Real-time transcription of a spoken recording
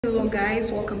Hello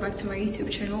guys, welcome back to my YouTube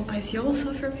channel. As you all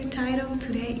saw from the title,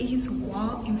 today is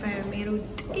World Environmental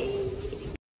Day.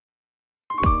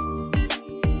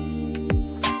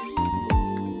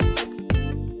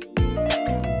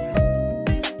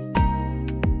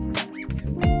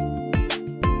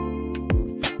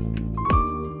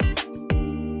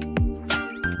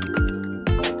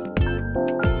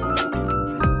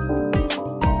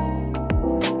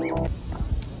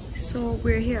 So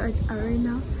we're here at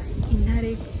Arena,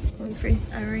 Inare Conference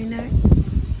Arena.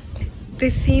 The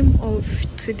theme of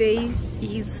today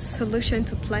is solution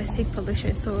to plastic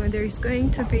pollution. So there is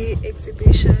going to be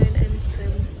exhibition and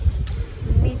some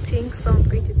meetings. So I'm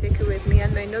going to take it with me. I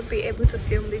might not be able to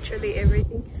film literally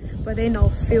everything, but then I'll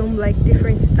film like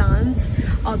different stands.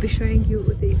 I'll be showing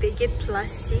you they get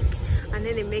plastic and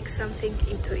then they make something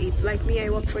into it. Like me, I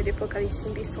work for the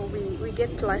Pokalisimbi, so we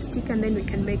get plastic and then we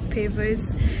can make pavers,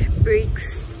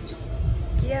 bricks.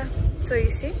 Yeah, so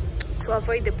you see, to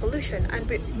avoid the pollution. And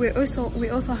we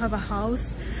also have a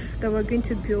house that we're going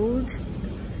to build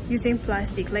using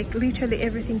plastic, like literally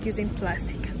everything using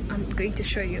plastic. I'm going to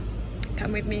show you.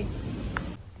 Come with me.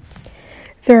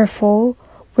 Therefore,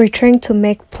 we're trying to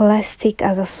make plastic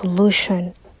as a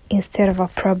solution instead of a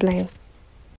problem.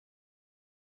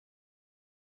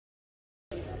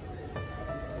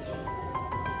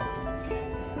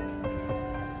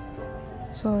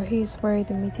 So here's where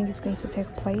the meeting is going to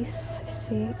take place.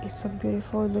 See, it's so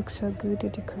beautiful, it looks so good, the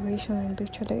decoration and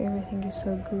literally everything is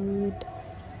so good.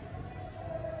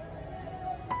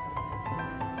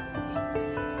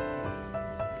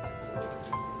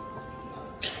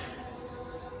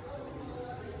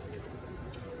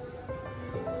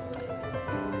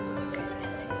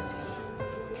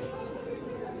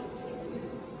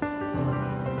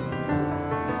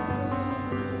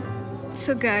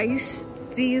 So guys,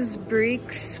 these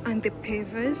bricks and the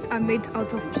pavers are made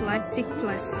out of plastic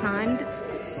plus sand.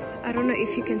 I don't know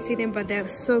if you can see them, but they're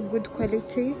so good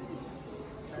quality.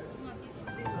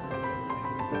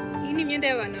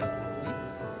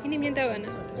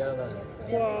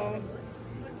 Wow.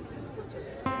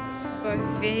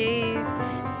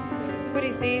 What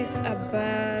is this? A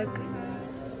bag.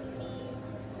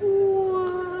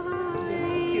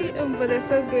 Wow. Cute. Oh, but they're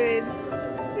so good.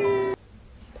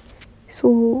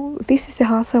 So this is the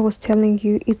house I was telling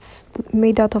you. It's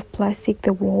made out of plastic,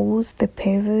 the walls, the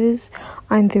pavers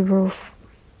and the roof.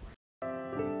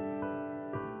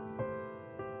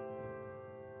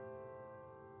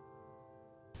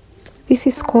 This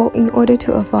is called, in order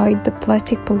to avoid the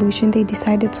plastic pollution, they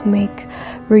decided to make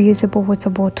reusable water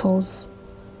bottles.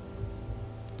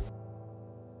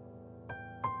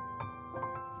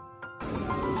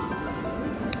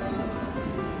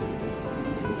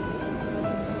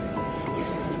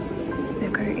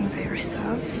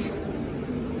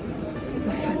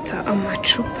 Bafata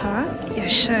amacupa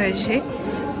yashaje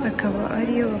akaba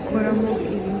ariyo bakoramo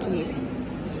ibingibi.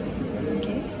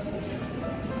 Okay.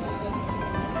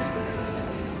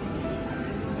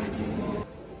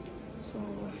 So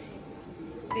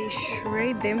they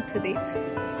shred them to this.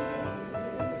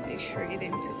 They shred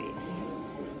them to this.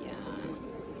 Yeah.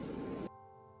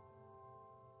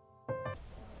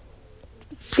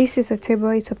 This is a table,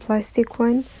 it's a plastic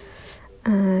one,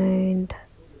 and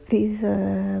these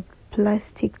are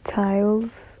plastic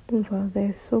tiles. Well,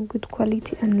 they're so good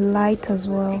quality and light as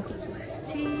well.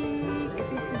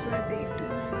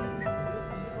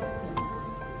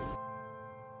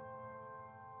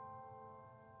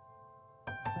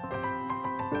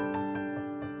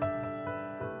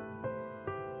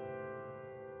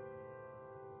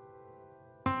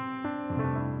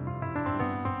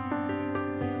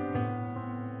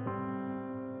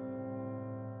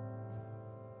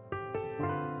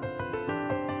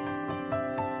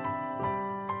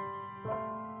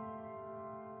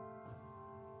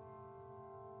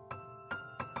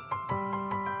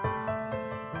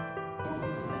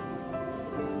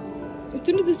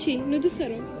 Tu não duci, não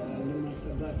duçaram.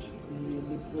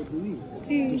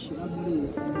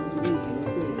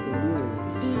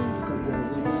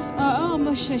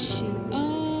 Amashashi.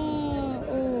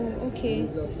 Oh, okay.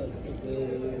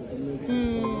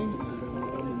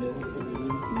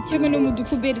 Cyangwa no mu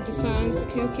dukuberi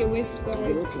dusanzwe. Okay,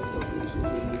 Westwards.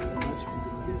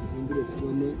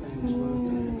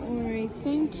 Alright,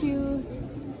 thank you.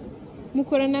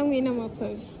 Mukora namwe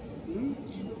n'amapave.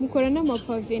 Mukora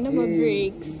n'amapave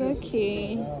n'amabricks.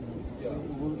 Okay.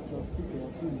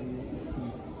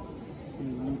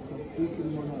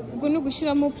 Ubwo no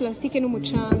gushiramo plastique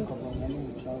n'umucanga.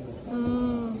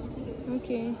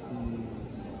 Okay.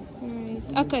 Alright.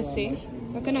 Akase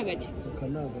akana gake.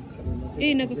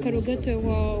 N'agakaro gato.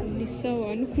 Wow, ni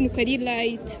sawa. N'ukuntu kari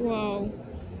light. Wow.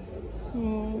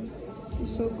 Oh,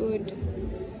 it's so good.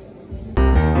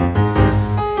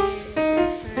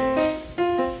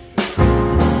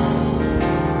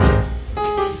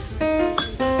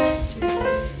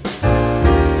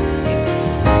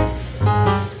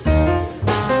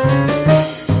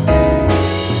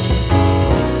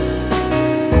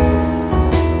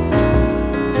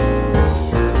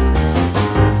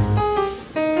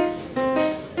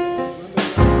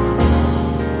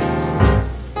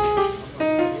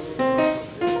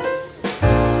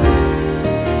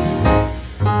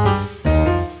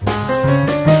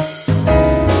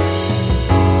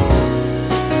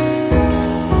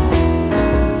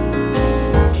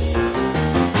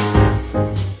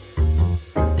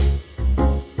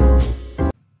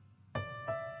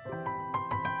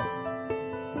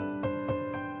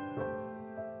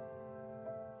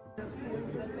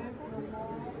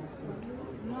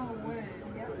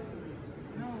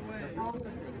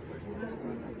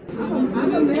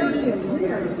 I'm American. We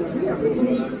are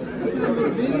British.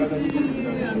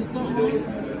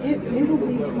 It'll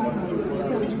be fine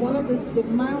because one of the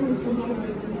my only concern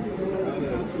is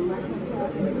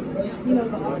the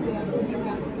art that I sent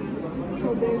out. So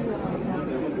there's a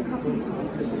couple of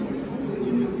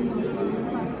social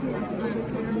enterprise here,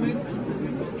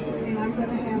 and I'm going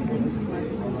to have things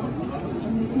like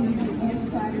and they can do the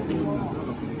inside of the wall.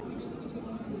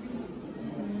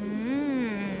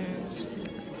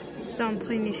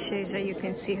 Sandrine Sheja, you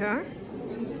can see her.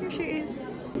 Here she is.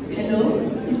 Hello,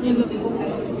 this is the welcome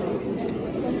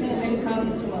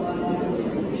to our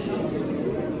exhibition.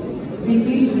 We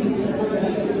deal with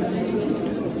disaster management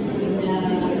in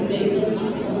the industry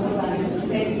for more than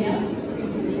 10 years.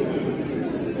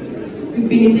 We've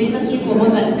been in the industry for more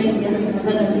than 10 years in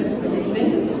disaster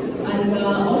management, and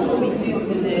also we deal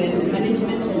with the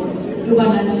management of urban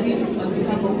landfill on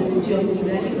behalf of the city of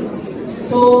Kigali.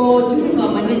 So during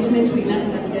our management, we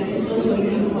learned that there is no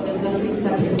solution for the plastics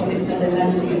that we collect at the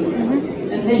landfill.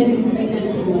 And then we decided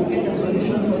to get a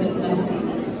solution for the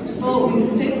plastics. So we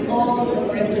take all the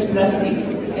collected plastics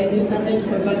and we started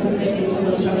converting them into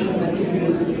construction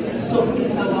materials. So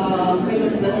these are our kind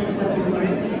of plastics that we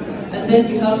collect. And then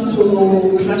we have to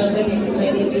crush them into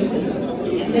tiny pieces.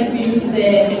 And then we use the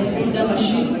extruder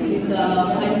machine with the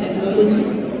high technology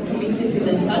to mix it with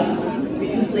the sand.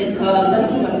 Like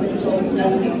 30% of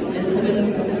plastic and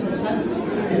 70% of sand,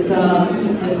 and this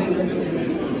is the final product.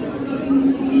 So you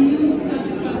use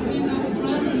 30% of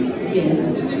plastic, yes,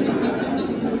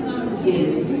 70% of sand,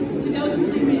 yes, without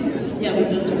cement. Yeah, we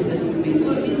don't use the cement.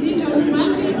 So is it on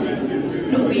market?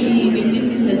 No, we did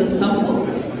this as a sample.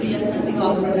 We are starting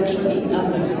our production in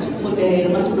August for the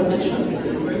mass production.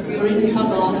 We already have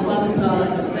our first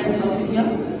design house here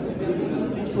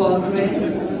for our grade.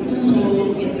 So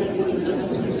we are starting in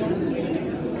August 2023.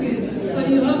 Okay. So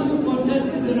you have to contact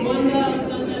the Rwanda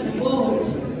Standard Board to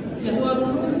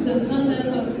approve the standard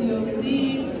of your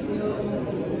bricks, your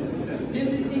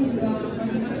everything you are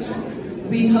manufacturing.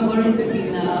 We have already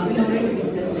been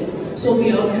tested. So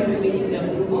we are already remaining the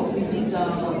approval. We did the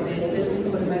testing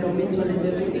for environmental and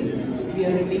everything. We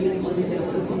are remaining only the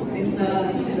approval. And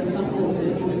this is a sample of the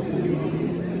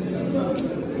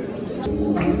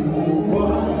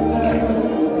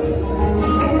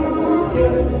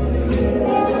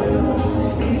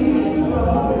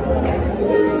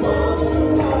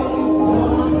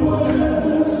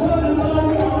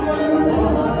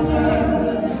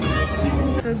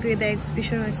Good. The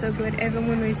exhibition was so good.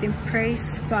 Everyone was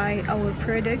impressed by our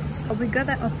products. We got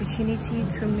the opportunity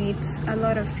to meet a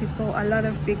lot of people, a lot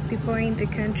of big people in the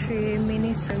country.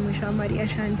 Minister Musha Maria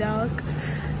Shandalk.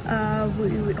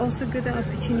 We also got the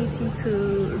opportunity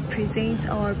to present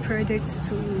our products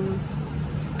to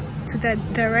the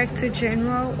Director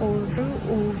General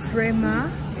of REMA,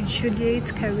 Juliet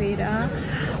Kaweda.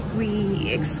 We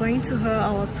explained to her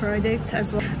our products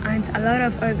as well, and a lot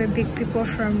of other big people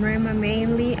from REMA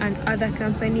mainly and other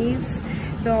companies.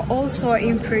 They were also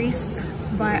impressed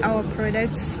by our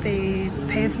products, the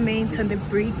pavement and the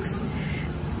bricks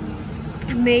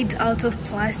made out of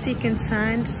plastic and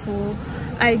sand. So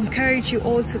I encourage you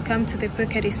all to come to the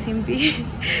Pokari Simbi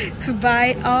to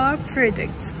buy our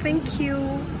products. Thank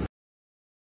you.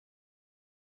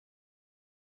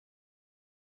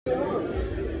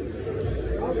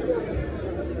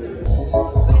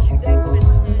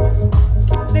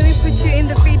 Let me put you in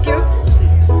the video.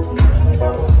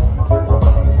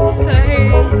 Sorry,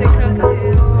 the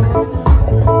cocktail.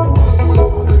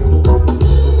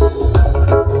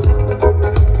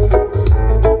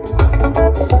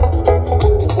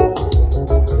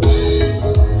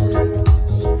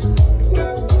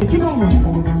 Come on,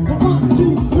 1,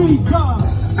 2, 3.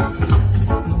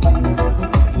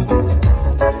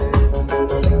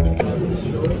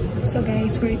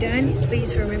 we're done,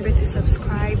 please remember to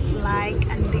subscribe, like,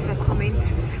 and leave a comment.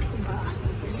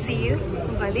 See you.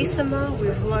 But this summer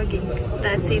we're vlogging.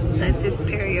 That's it,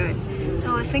 period.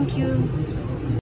 So thank you.